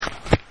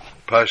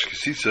Pash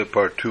Kisisa,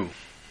 Part 2.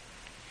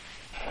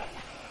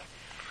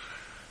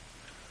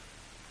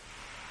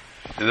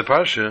 In the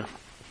Parsha,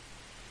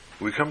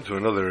 we come to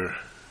another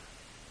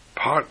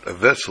part, a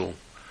vessel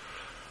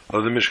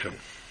of the Mishkan.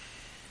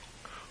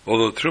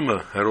 Although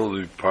Truma had all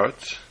the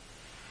parts,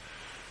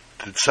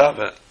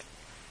 Tetzaveh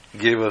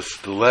gave us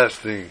the last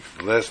thing,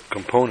 the last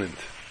component,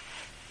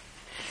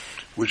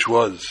 which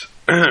was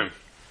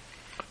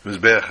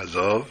Mizbeach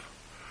Hazav.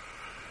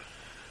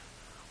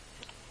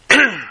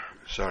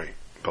 Sorry,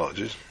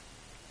 apologies.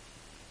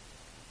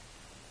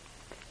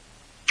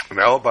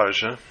 Now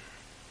Parsha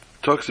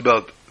talks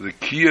about the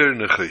Kier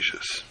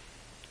Necheshes,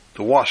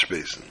 the wash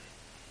basin.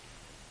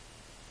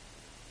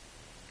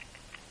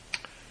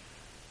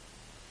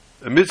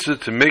 A mitzvah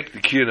to make the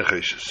Kier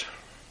Necheshes.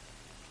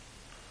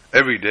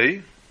 Every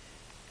day,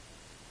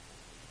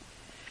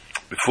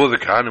 before the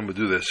Kohanim would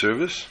do their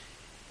service,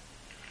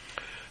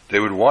 they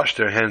would wash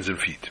their hands and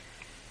feet.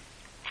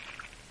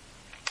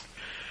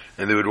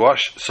 And they would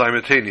wash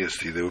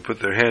simultaneously. They would put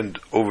their hand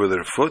over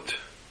their foot,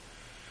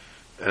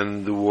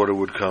 and the water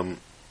would come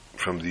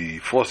from the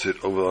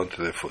faucet over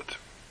onto their foot,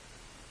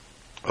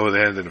 over the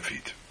hand and the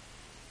feet.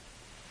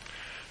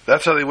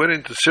 That's how they went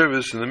into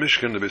service in the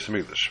Mishkan, the Beis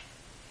Hamikdash.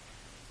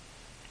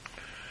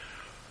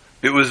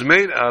 It was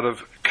made out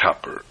of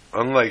copper,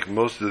 unlike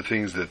most of the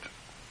things that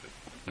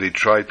they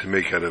tried to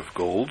make out of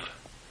gold.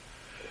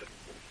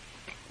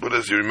 But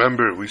as you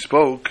remember, we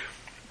spoke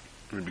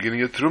in the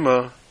beginning of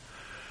Truma,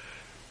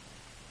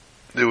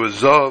 there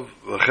was Zav,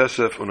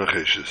 Chesef, and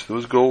Necheshes. There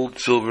was gold,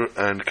 silver,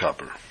 and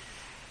copper.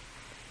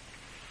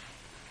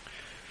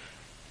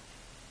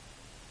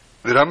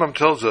 The Rambam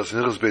tells us in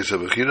Hilchos Beis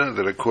HaBechira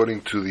that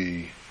according to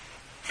the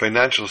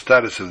financial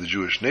status of the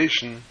Jewish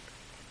nation,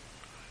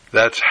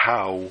 that's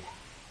how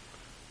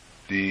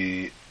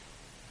the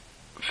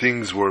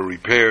things were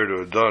repaired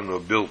or done or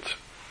built.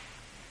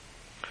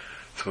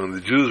 So when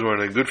the Jews were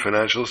in a good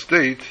financial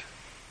state,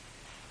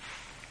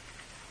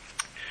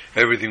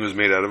 everything was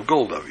made out of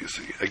gold,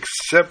 obviously,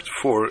 except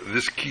for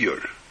this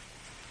kier.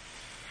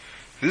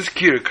 This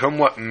kier, come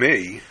what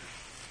may,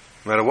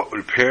 no matter what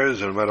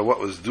repairs or no matter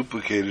what was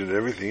duplicated and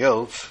everything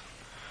else,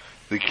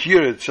 the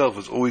kier itself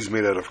was always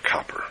made out of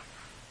copper.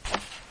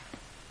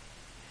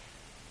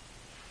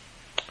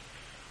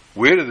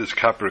 Where did this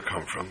copper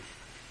come from?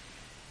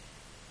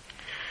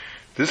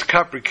 This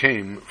copper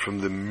came from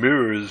the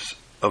mirrors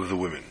of the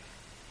women.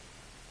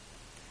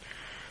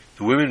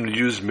 The women would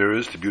use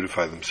mirrors to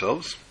beautify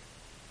themselves.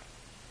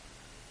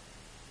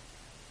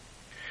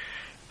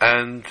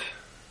 And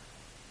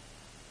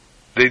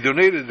they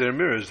donated their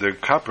mirrors, their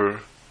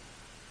copper,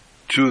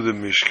 to the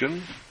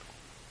Mishkan,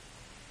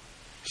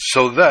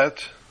 so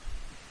that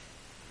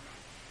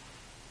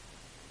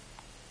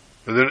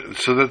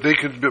they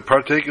could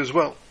partake as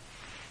well.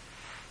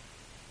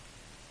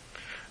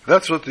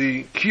 That's what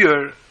the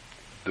kier,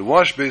 the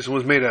wash basin,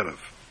 was made out of.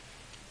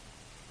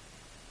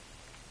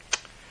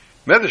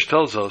 Medrash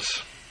tells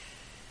us,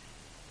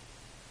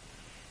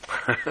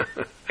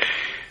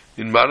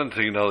 in modern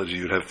technology,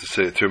 you'd have to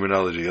say a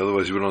terminology,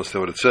 otherwise you wouldn't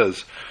understand what it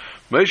says.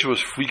 Moshe was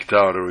freaked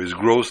out, or he was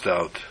grossed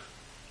out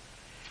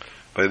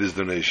by this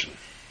donation.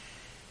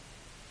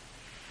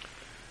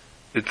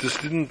 It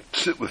just didn't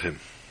sit with him.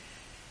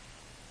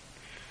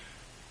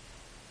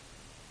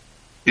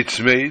 It's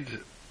made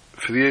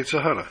for the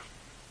Yetzer Hara.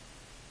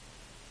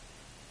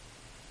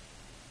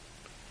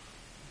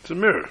 It's a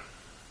mirror.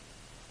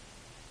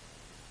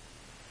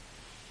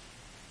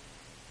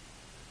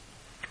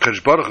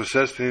 Kadosh Baruch Hu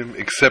says to him,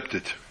 accept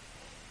it.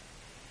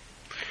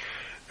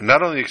 And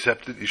not only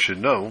accept it, you should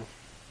know,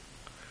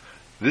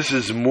 this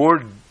is more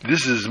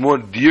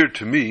dear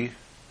to me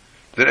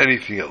than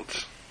anything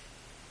else.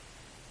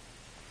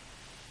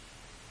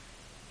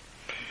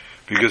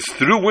 Because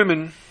through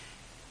women,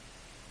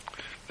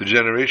 the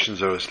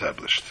generations are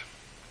established.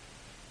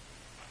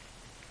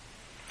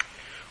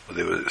 Well,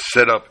 they were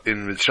set up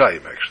in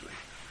Mitzrayim, actually.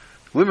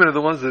 Women are the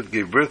ones that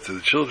gave birth to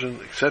the children,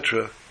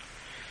 etc.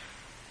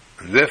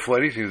 And therefore,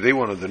 anything they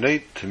want to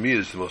donate, to me,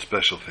 is the most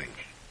special thing.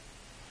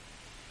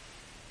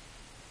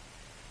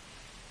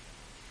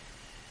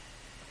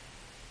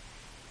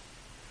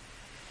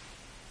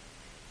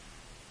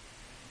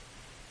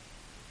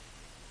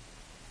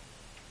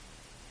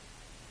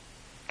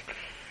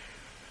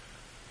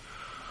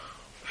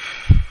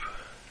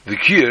 The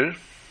kier,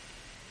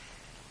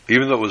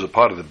 even though it was a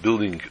part of the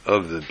building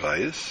of the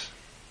bayis,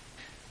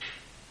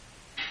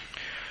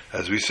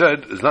 as we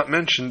said, is not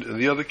mentioned in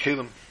the other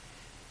kelim.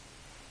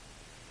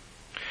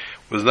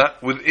 Was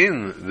not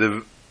within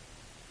the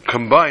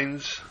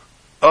combines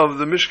of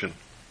the Mishkan,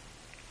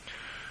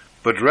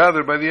 but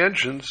rather by the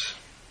entrance.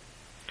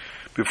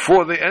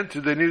 Before they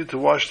entered, they needed to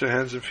wash their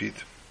hands and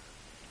feet.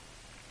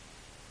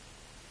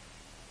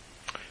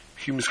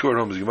 Keep me score at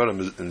home. Gemara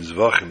in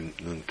Zvachim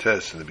and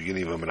Tes in the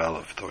beginning of Amud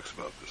Aleph talks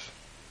about this.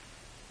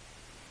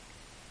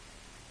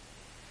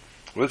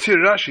 Let's hear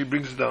Rashi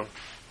brings it down.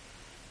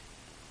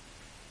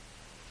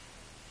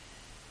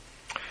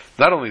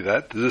 Not only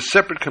that, there's a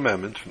separate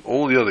commandment from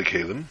all the other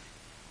kelim.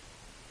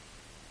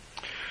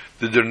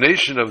 The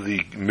donation of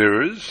the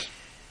mirrors,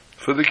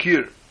 for the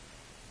Kir.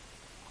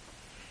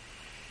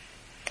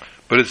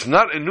 But it's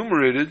not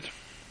enumerated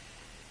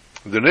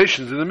the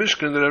nations in the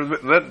Mishkan that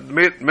are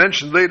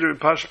mentioned later in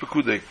Parshat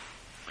Pekudei.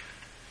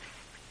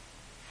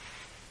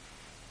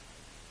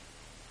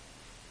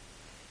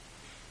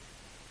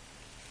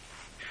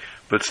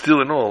 But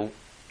still in all,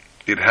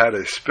 it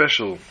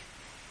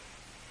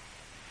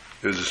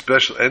was a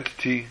special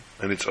entity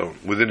on its own,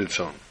 within its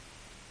own.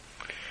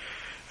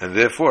 And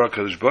therefore,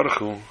 HaKadosh Baruch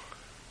Hu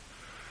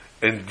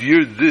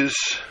endeared this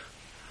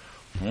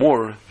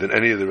more than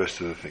any of the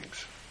rest of the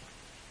things.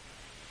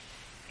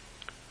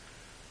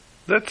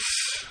 Let's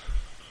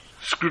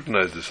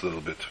scrutinize this a little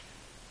bit.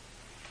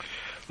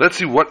 Let's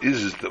see what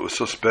is it that was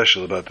so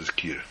special about this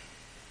Kir.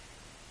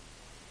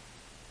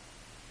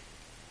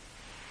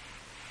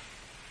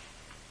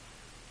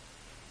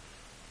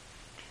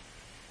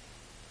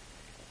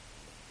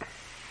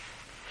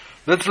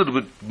 Let's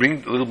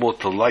bring a little more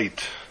to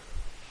light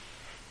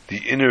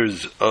the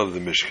inners of the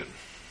Mishkan.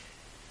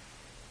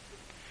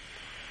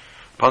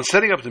 Upon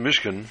setting up the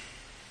Mishkan,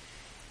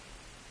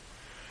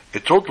 a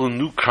total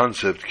new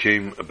concept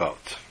came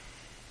about,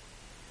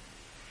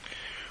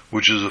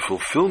 which is a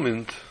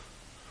fulfillment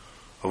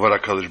of what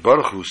HaKadosh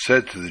Baruch Hu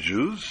said to the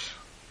Jews,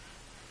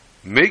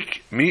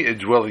 "Make me a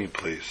dwelling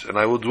place, and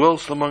I will dwell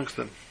amongst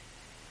them."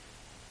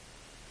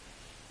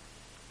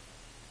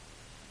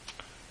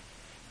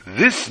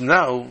 This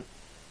now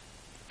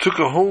took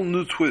a whole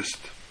new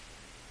twist.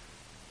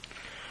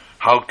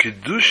 How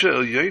Kedusha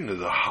Elyona,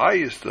 the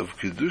highest of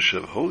Kedusha,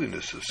 of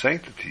holiness, of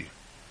sanctity,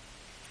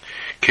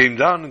 came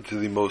down into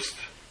the most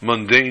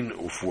mundane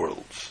of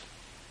worlds.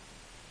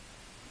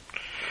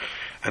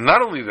 And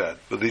not only that,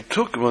 but they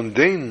took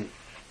mundane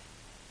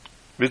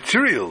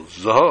materials,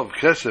 Zahav,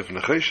 Kesef,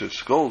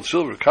 Necheshes, gold,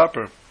 silver,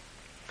 copper,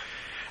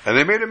 and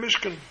they made a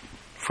Mishkan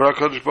for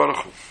HaKadosh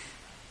Baruch Hu.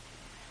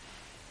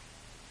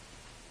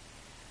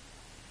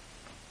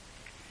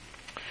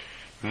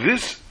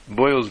 This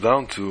boils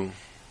down to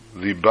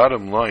the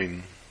bottom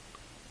line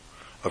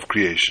of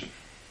creation.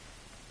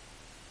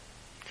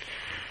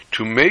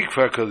 To make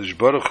for HaKadosh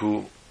Baruch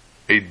Hu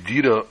a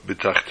dira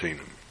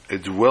b'tachtenim, a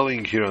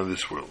dwelling here on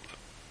this world.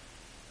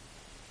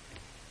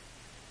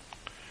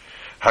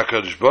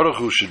 HaKadosh Baruch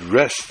Hu should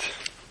rest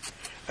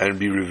and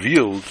be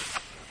revealed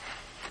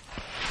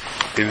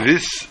in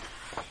this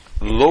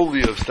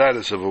lowly of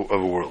status of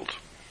a world.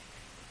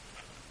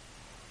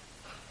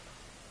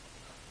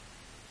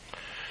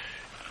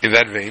 In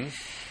that vein,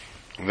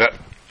 that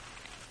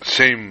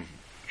same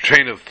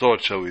train of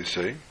thought, shall we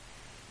say,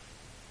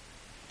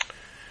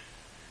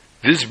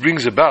 this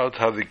brings about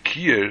how the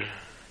Kir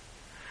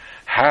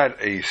had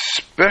a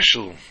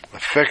special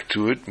effect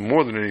to it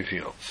more than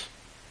anything else.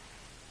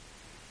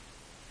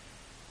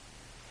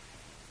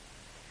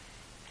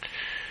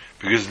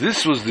 Because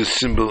this was the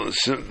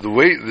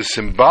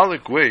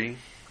symbolic way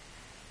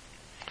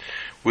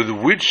with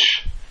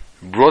which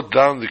brought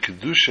down the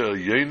Kedusha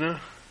Elyona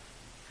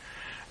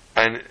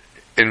and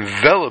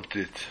enveloped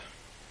it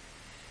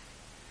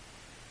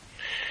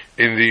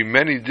in the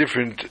many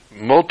different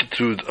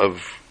multitude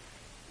of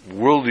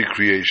worldly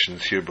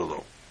creations here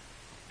below.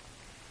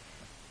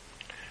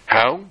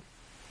 How?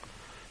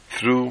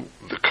 Through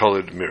the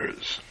colored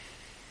mirrors.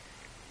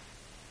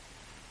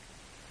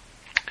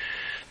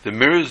 The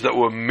mirrors that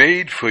were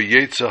made for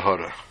Yetzer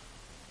Hara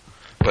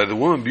by the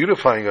woman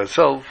beautifying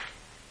herself.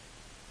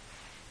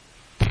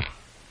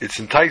 It's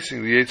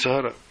enticing the Yetzer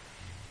Hara.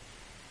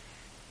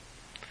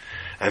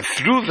 And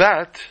through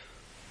that,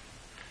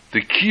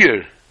 the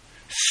Kir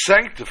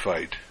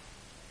sanctified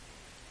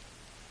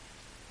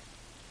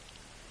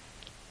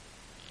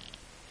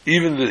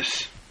even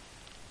this.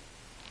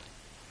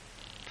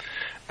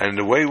 And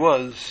the way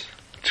was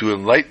to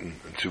enlighten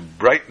and to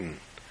brighten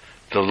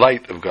the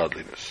light of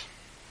godliness.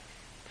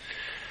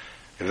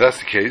 If that's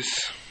the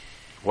case,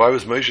 why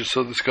was Moshe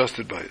so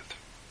disgusted by it?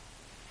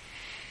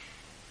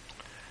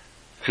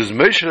 Because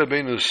Moshe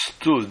Rabbeinu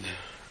stood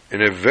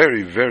in a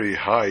very, very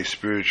high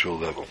spiritual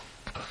level.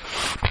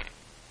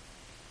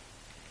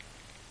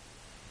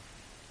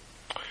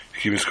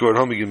 He was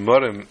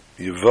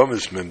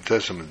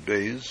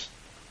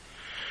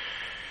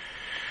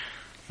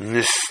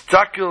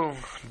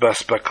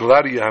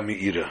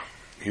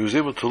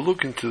able to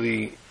look into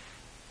the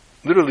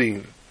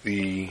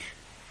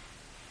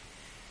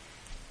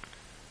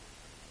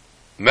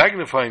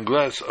magnifying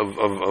glass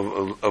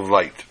of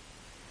light.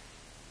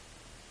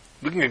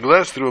 Looking at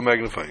light through a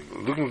magnifying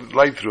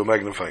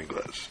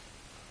glass.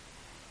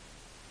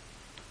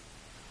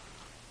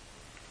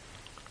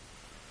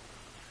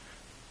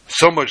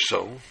 So much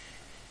so,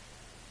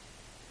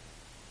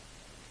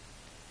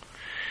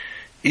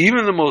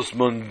 even the most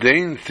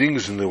mundane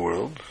things in the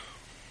world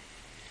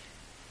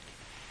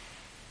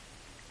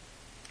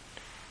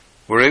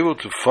were able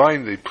to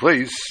find a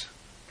place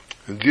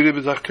in Dira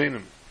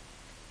B'Tachtenim,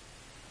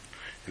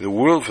 in the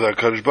world for the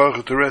HaKadosh Baruch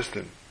Hu to rest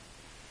in.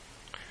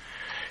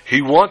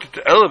 He wanted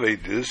to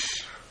elevate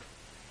this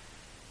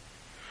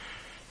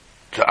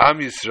to Am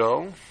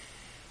Yisrael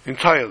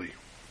entirely.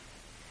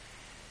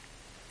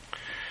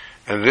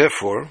 And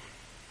therefore,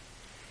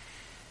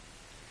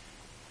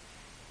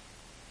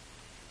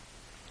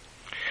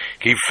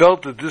 He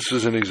felt that this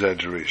was an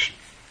exaggeration.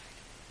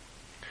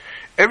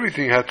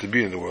 Everything had to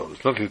be in the world.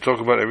 There's nothing to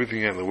talk about.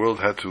 Everything in the world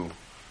had to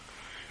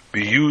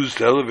be used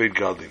to elevate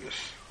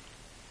godliness.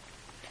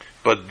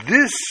 But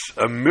this,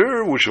 a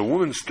mirror which a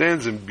woman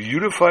stands and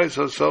beautifies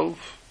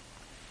herself,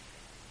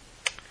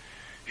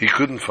 he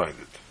couldn't find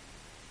it.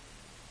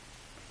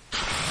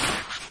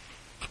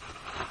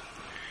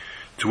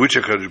 To which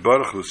HaKadosh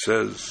Baruch Hu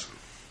says,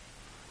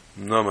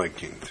 no, my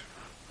king.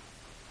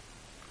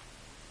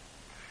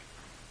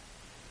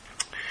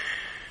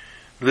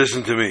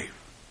 Listen to me.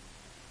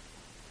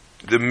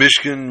 The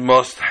Mishkan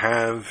must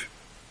have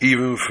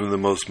even from the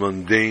most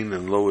mundane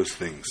and lowest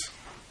things.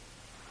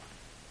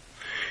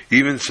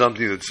 Even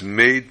something that's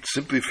made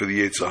simply for the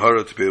Yetzer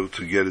Hara to be able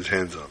to get his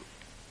hands on.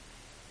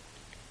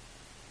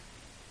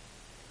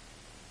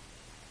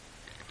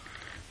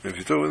 If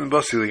you talk about the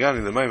Basi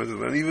Legani, the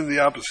Maimon, and even the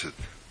opposite.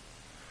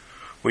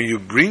 When you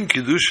bring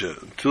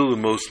Kedusha to the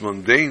most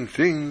mundane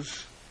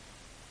things,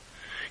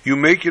 you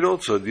make it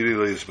also Adiri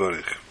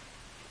Le'Yisbarich.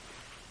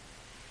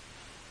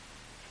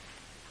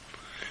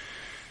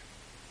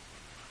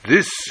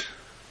 This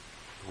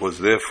was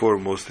therefore a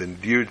most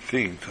endeared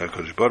thing to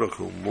HaKadosh Baruch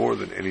Hu more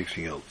than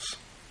anything else.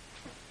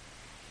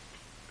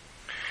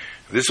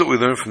 This is what we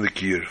learn from the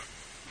Kiyur.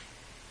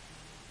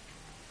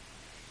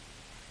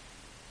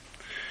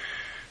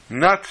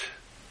 Not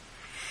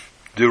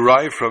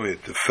derive from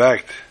it the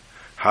fact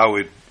how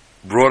it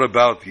brought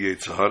about the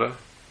Yetzer Hara,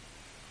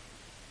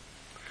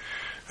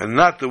 and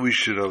not that we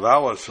should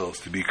allow ourselves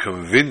to be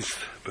convinced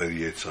by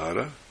the Yetzer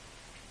Hara.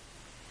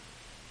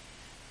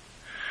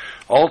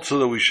 Also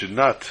that we should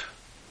not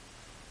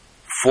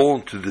fall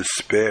into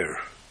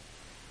despair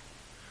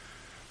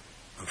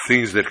of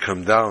things that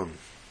come down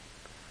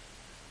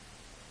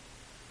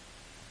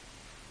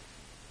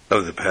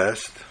of the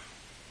past.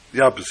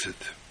 The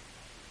opposite.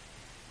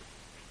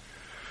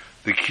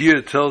 The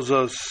Kiyur tells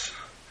us,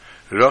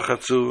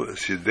 Rachatzu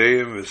es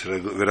yedeim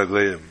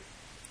v'ragleim.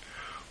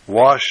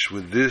 Wash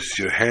with this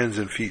your hands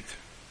and feet.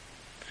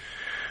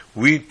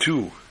 We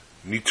too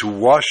need to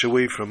wash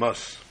away from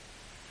us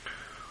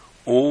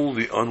all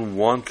the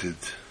unwanted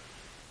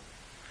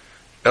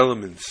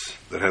elements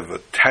that have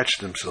attached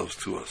themselves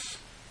to us.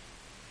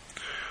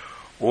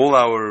 All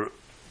our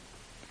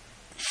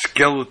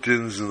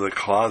skeletons in the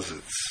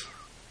closets.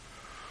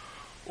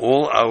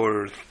 All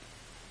our,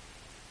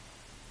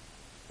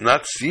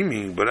 not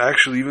seeming, but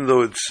actually, even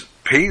though it's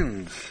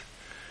pains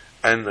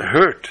and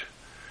hurt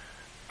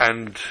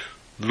and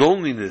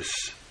loneliness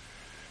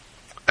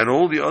and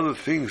all the other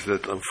things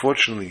that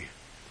unfortunately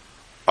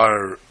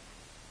are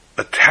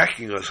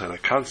attacking us on a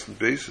constant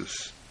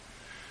basis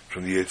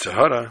from the Yetzer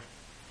Hara,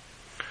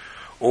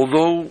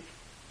 although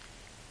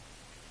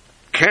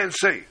can't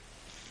say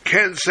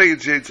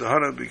it's Yetzer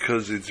Hara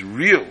because it's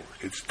real,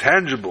 it's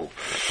tangible,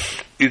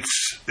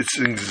 it's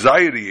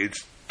anxiety,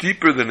 it's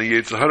deeper than a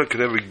Yetzer Hara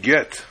could ever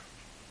get.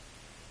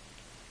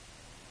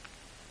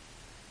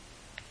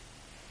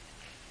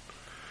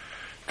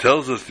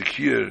 Tells us the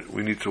Kiyur,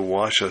 we need to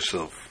wash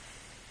ourselves.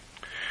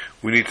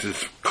 We need to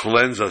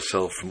cleanse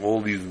ourselves from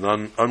all these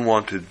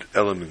unwanted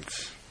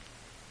elements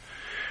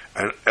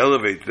and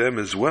elevate them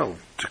as well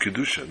to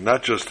Kedusha,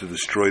 not just to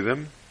destroy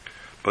them,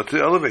 but to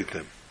elevate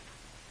them.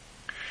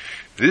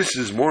 This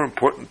is more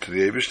important to the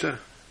Eibishter,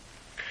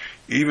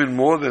 even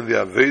more than the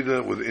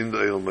Aveda within the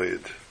Eil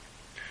Moed.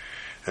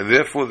 And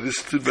therefore this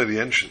stood by the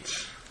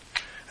entrance.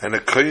 And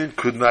a Kohen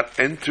could not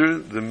enter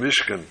the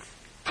Mishkan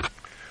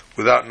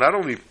without not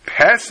only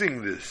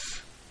passing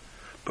this,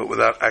 but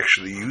without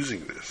actually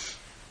using this.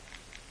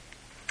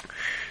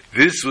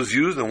 This was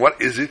used, and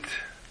what is it?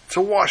 It's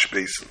a wash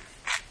basin.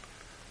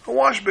 A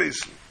wash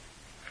basin.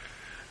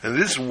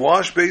 And this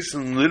wash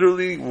basin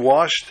literally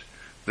washed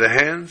the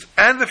hands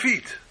and the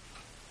feet.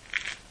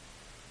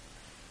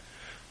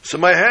 So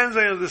my hands,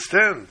 I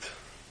understand.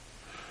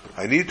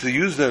 I need to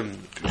use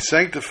them to be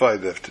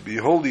sanctified, they have to be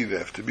holy, they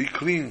have to be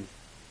clean.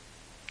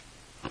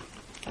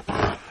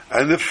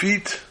 And the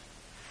feet,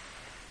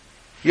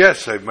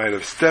 yes, I might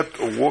have stepped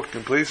or walked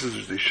in places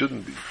which they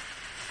shouldn't be.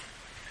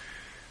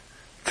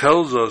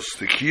 Tells us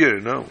the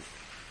Kiyur, no.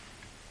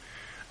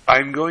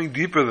 I'm going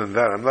deeper than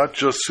that. I'm not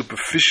just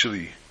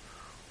superficially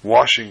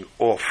washing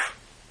off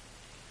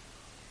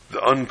the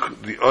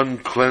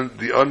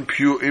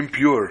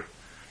impure,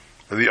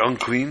 and the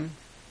unclean.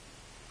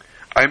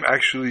 I'm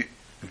actually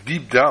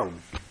deep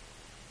down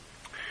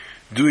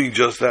doing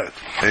just that.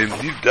 I am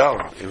deep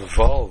down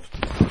involved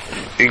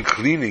in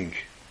cleaning,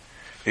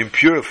 in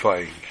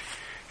purifying,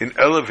 in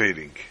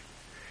elevating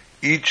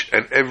each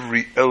and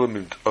every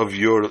element of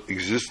your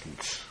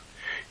existence,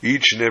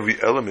 each and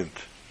every element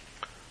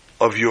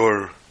of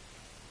your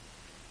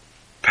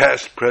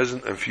past,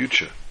 present, and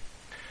future.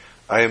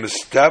 I am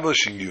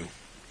establishing you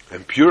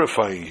and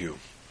purifying you,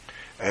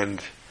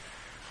 and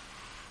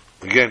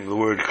again, the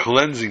word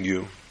cleansing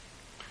you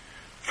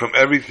from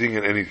everything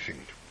and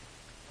anything.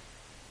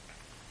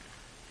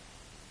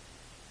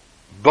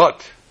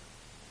 But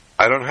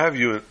I don't have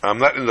you, I'm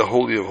not in the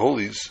Holy of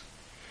Holies.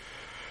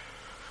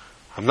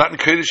 I'm not in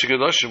Kodesh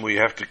HaKadoshim where you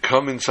have to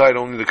come inside,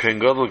 only the Kohen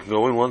Gadol can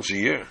go in once a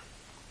year.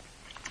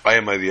 I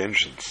am by the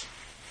entrance.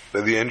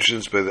 By the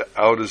entrance, by the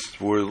outest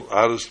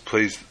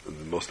place, the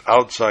most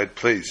outside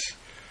place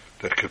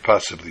that could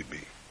possibly be.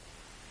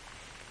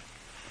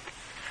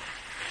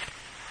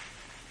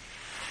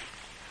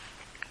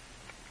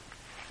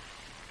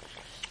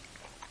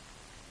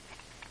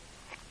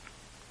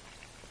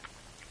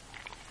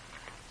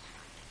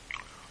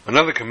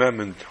 Another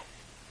commandment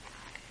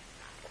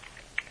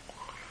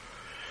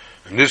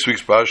in this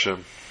week's Parsha,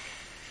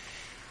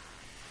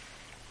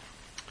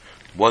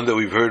 one that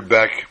we've heard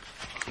back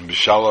in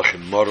Bishalach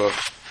and Mara, a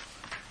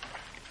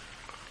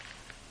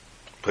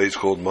place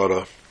called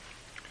Mara,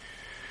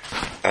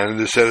 and in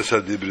the Seres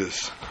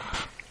HaDibros.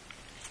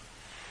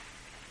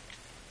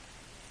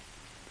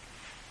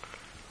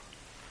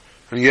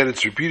 And yet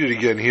it's repeated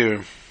again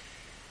here.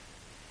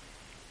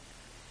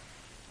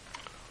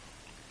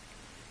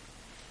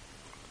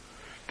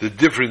 The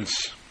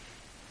difference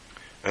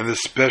and the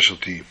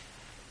specialty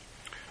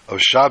of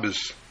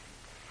Shabbos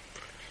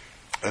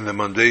and the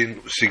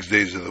mundane 6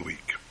 days of the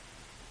week.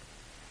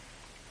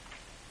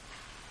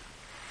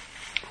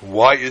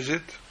 Why is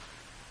it?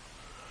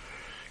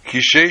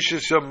 In 6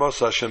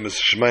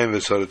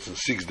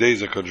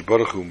 days HaKadosh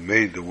Baruch Hu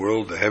made the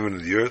world, the heaven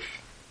and the earth,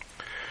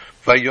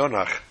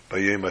 Vayonach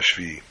Bayom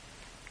HaShvi'i,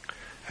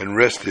 and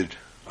rested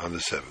on the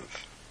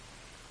seventh.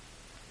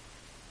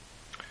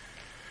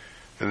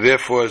 And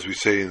therefore, as we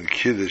say in the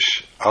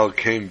Kiddush, Al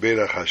Kein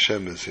Berach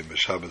Hashem Esim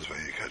Shabbos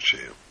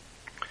Vayikadsheu.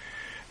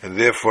 And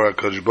therefore,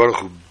 HaKadosh Baruch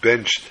Hu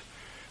benched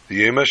the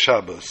Yom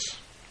HaShabbos,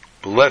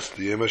 blessed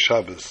the Yom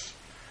HaShabbos,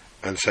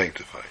 and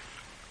sanctified.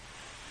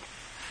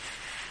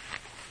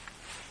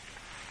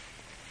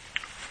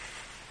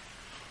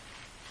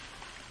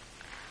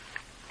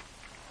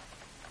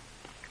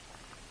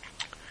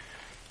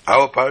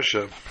 Our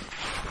Parsha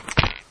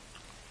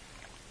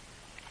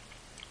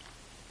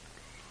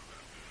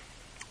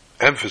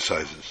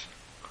emphasizes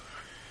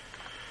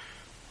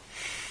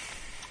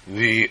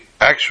the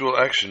actual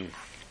action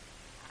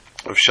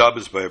of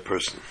Shabbos by a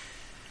person.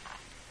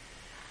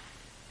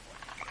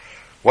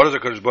 What does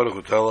HaKadosh Baruch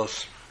Hu tell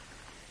us?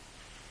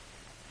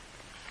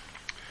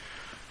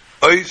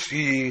 Ois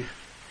hi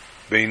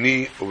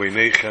beini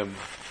uveinechem.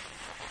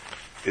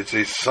 It's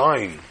a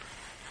sign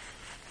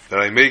that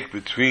I make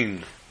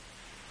between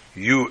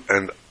you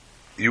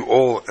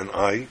all and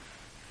I.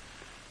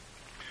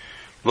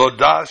 Lo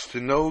das,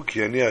 to know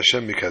ki ani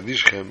Hashem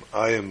mikadishchem,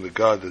 I am the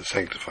God that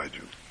sanctified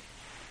you.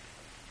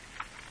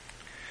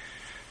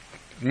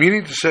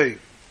 Meaning to say,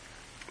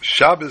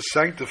 Shabbos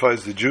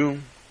sanctifies the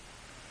Jew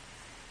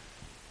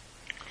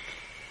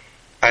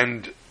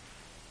and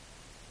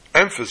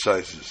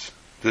emphasizes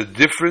the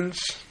difference,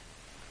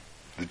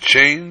 the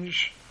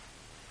change,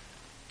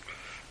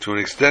 to an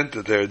extent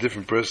that they're a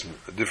different person,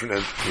 a different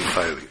entity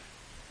entirely.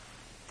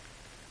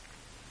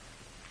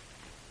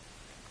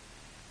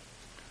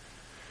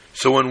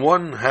 So when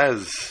one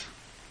has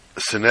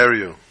a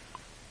scenario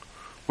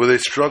where they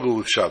struggle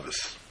with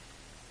Shabbos,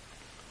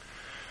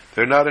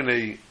 they're not in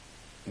a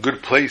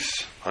good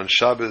place on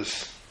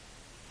Shabbos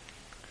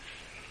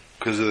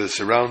because of the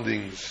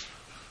surroundings,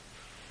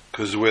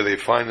 because of where they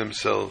find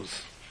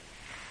themselves.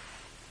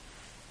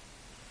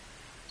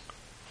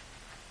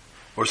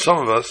 Or some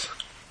of us,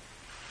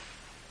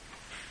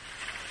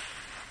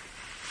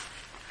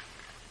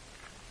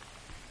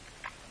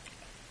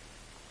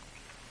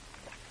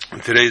 in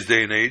today's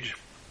day and age,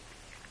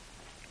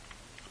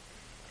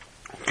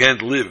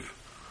 can't live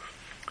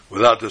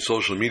without the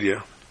social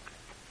media.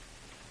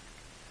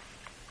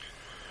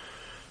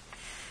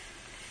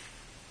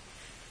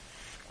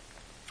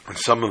 And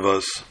some of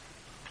us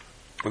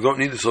don't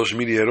need the social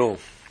media at all.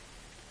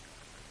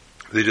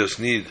 They just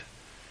need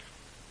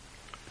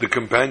the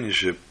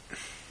companionship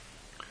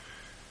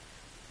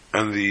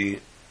and the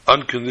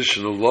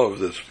unconditional love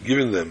that's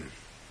given them.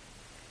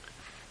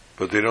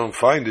 But they don't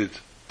find it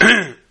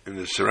in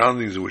the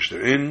surroundings in which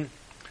they're in.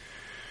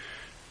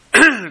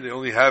 They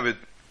only have it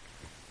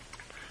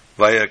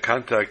via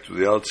contact with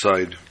the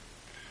outside,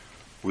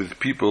 with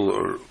people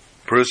or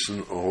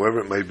person or whoever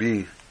it might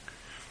be,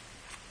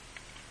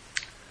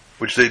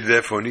 which they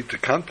therefore need to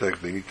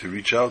contact. They need to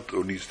reach out,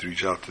 or needs to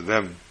reach out to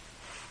them.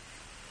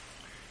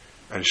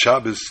 And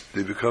Shabbos,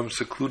 they become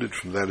secluded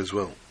from that as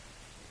well.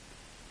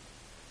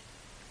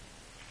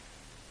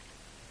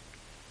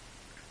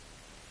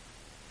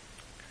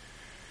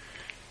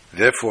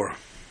 Therefore,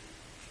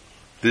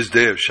 this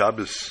day of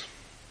Shabbos,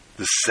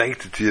 the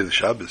sanctity of the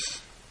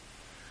Shabbos,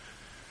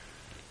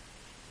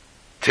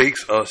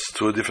 takes us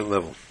to a different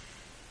level.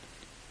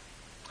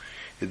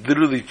 It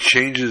literally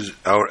changes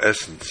our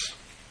essence.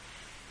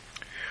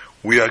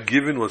 We are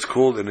given what's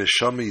called an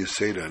neshama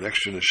yeseda, an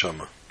extra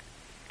neshama.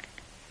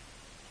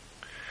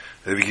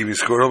 If you give me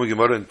score home,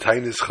 Gemara and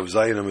Tainis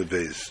Chavzayin Amid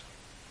Beis.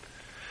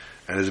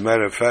 And as a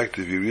matter of fact,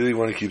 if you really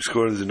want to keep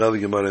score, there's another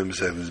Gemara in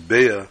Mesech. There's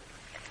Beya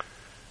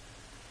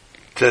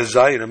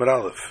Tezayin Amid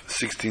Aleph,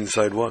 16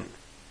 side 1.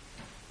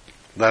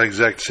 Not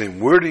exact same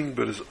wording,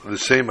 but it's the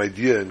same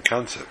idea and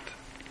concept.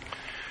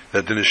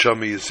 That the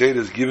neshama yeseda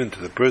is given to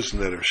the person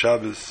that of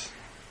Shabbos,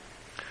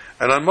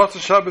 And on Motzei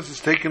Shabbos it's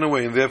taken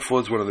away, and therefore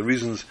it's one of the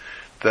reasons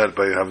that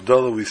by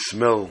Havdalah we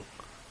smell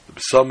the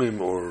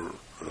Psalmim or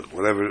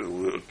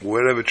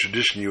whatever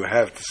tradition you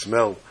have to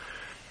smell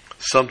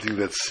something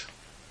that's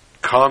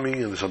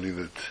calming and something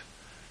that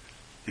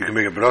you can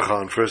make a bracha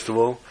on, first of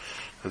all,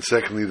 and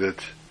secondly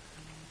that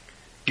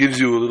gives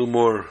you a little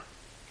more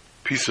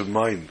peace of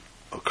mind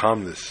or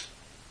calmness,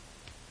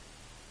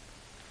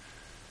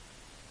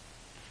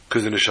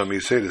 because the Neshama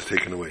Yisrael is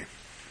taken away.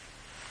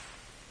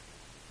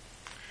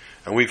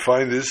 And we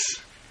find this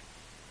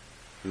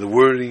in the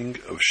wording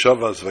of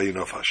Shavas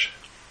Vayinofash.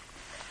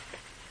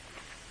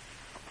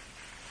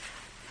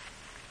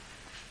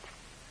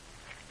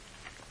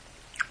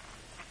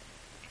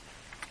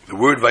 The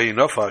word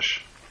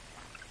Vayinofash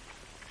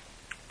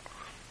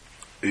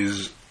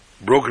is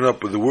broken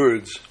up with the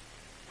words.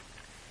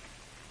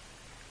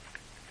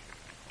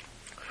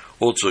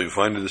 Also, you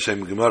find in the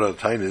same Gemara,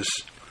 Tainis,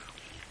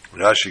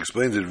 Rashi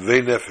explains it,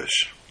 Vei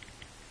Nefesh.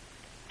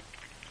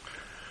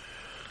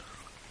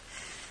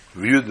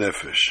 Vyud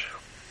Nefesh.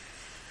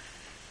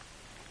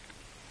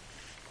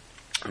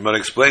 The Gemara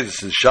explains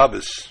this in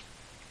Shabbos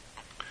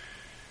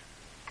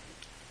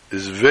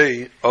is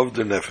Vei of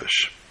the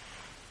Nefesh.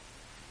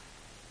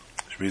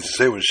 Which means to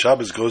say when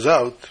Shabbos goes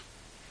out,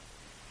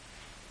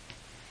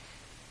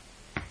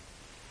 the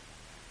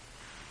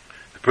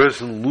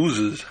person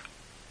loses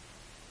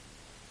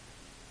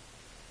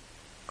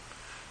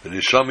the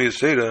Neshama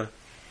Yisera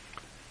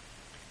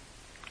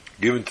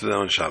given to them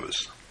on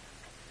Shabbos.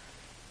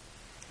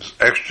 This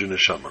extra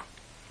Neshama.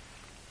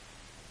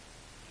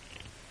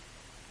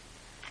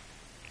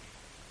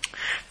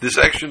 This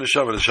extra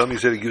Neshama, the Neshama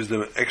Yisera gives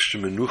them an extra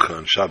Menucha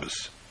on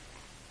Shabbos.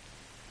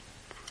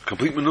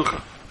 Complete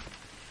Menucha.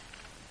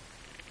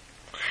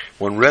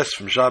 One rests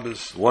from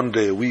Shabbos, one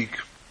day a week,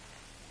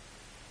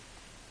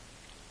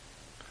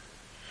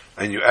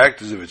 and you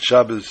act as if it's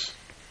Shabbos.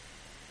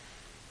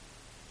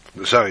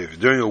 Sorry, if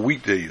during a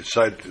weekday you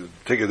decide to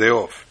take a day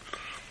off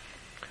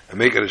and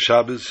make it a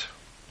Shabbos,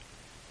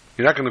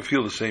 you're not going to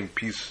feel the same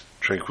peace,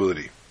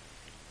 tranquility.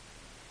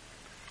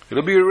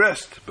 It'll be a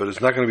rest, but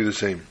it's not going to be the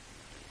same.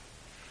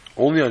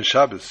 Only on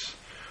Shabbos,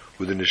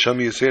 with the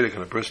Neshama Yisera,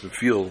 can a person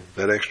feel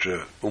that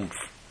extra oomph.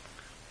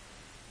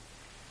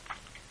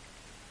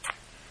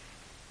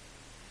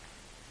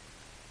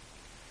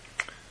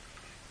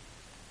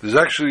 There's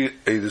actually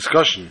a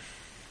discussion.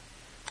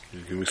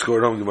 You can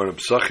score it on Gemara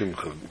Pesachim,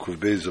 Kuv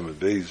Beis Amid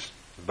Beis,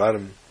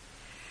 bottom.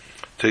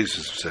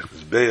 Teisus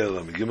Pesachim Be'el,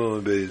 Amid Gimel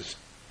Amid Beis,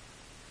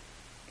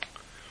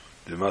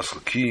 the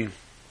Maskal Ki.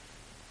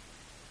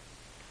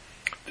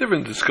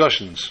 Different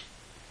discussions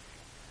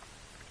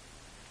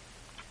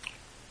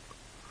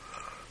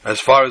as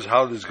far as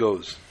how this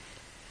goes.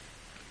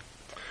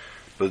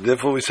 But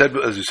therefore we said,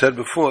 as we said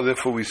before,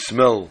 therefore we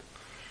smell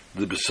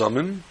the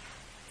Besamim,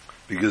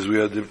 because we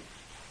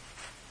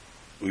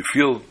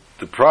feel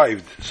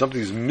deprived.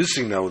 Something's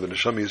missing now when the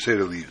Neshama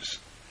Yisera leaves.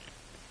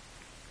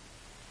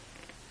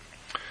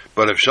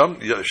 But if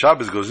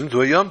Shabbos goes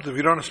into a Yom Tov,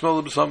 you don't have to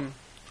smell the B'samim.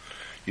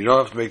 You don't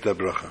have to make that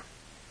bracha.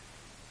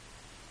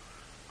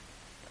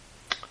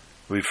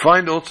 We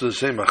find also the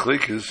same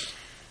Machlekes,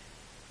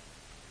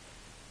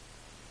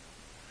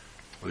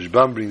 which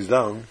Bam brings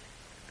down.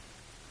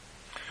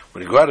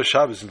 When you go out of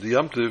Shabbos into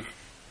Yom Tov,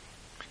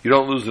 you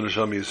don't lose the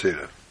Neshama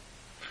Yisera.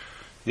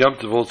 Yom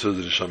Tov also is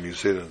the Neshama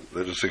Yisera,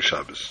 that is 6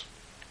 Shabbos.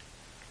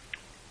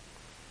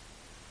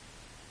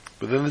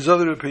 But then there's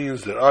other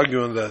opinions that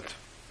argue on that.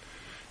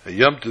 At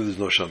Yom Tov there's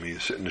no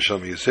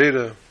Neshama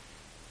Yisera.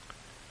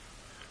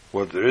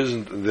 What there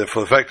isn't, and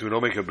therefore the fact that we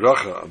don't make a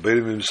bracha,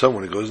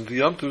 when it goes into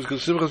Yom Tov, is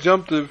because Simchas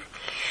Yom Tov,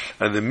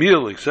 and the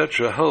meal,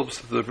 etc.,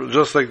 helps,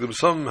 just like the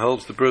B'samim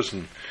helps the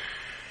person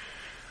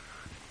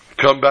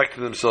come back to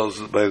themselves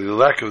by the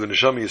lack of the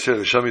Neshama Yisera.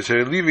 The Neshama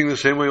Yisera leaving the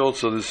same way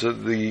also,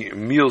 the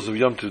meals of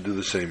Yom Tov do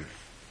the same.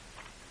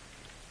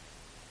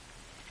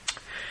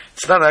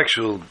 It's not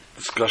actual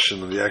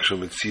discussion on the actual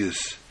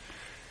Metzias,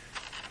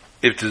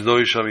 if there's no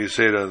Neshama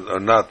Yisera or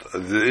not,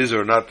 there is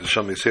or not the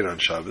Neshama Yisera on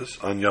Shabbos,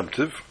 on Yom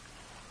Tov.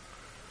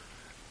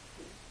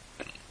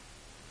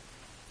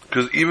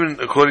 Because even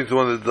according to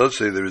one that does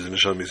say there is a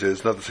Neshama Yisera,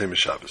 it's not the same as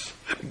Shabbos.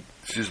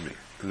 Excuse me.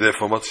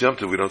 Therefore, Motzei Yom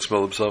Tov, we don't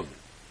smell the B'samim.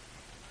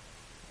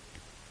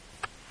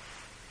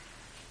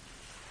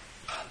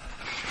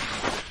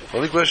 The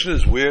only question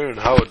is where and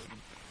how it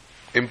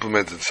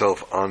implements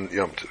itself on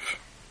Yom Tov.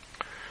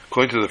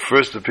 According to the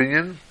first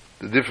opinion,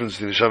 the difference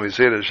between Neshama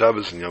Yisera,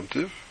 Shabbos, and Yom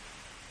Tov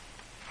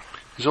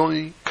is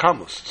only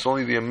kamos. It's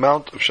only the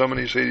amount of Neshama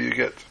Yisera you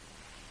get.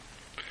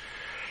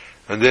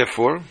 And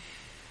therefore,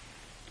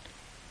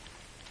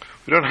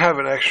 we don't have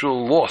an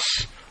actual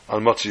loss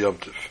on Motzei Yom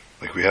Tov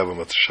like we have on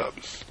Motzei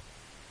Shabbos.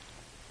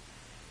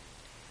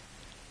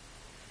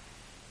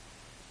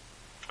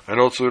 And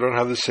also we don't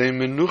have the same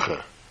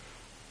menucha,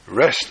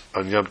 rest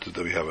on Yom Tov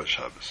that we have on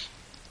Shabbos.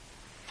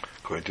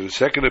 According to the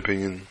second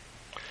opinion,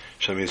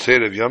 Neshama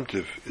Yisera of Yom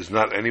Tov is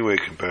not anyway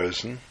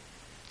comparison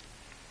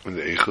in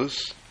the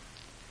Eichus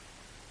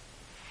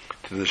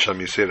to the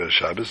Neshama Yisera of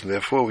Shabbos, and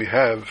therefore we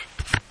have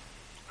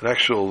an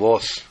actual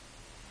loss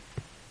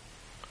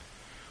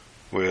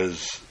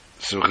Whereas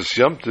Simchas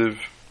Yom Tov,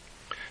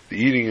 the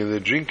eating and the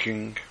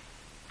drinking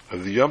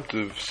of the Yom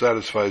Tov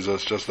satisfies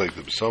us just like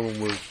the B'samim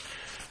would,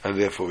 and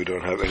therefore we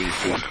don't have any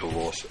physical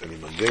loss, any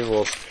mundane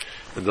loss,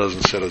 and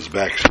doesn't set us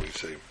back, shall we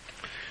say.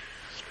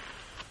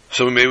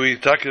 So may we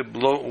take it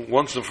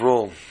once and for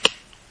all,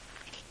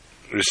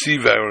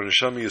 receive our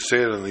Neshama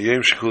Yisrael and the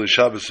Yom Shekuli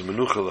Shabbos and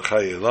Menucha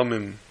L'chai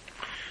Elamim,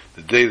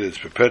 the day that is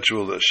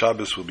perpetual, that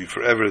Shabbos will be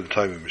forever in the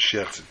time of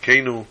Mashiach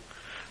Tzidkenu.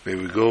 May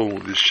we go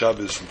this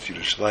Shabbos into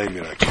Yerushalayim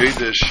in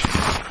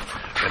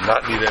HaKodesh and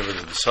not need ever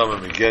the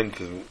B'samim again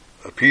to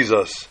appease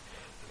us,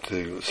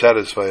 to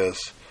satisfy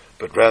us,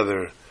 but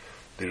rather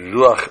the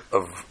Ruach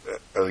of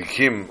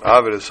Elikim,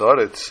 Averes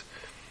Haaretz,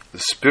 the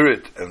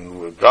spirit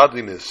and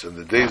godliness and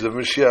the days of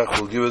Mashiach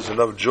will give us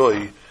enough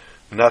joy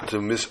not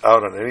to miss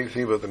out on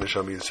anything, but the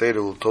Neshama Yisrael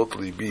will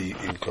totally be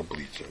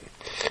incomplete.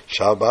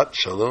 Shabbat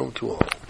Shalom to all.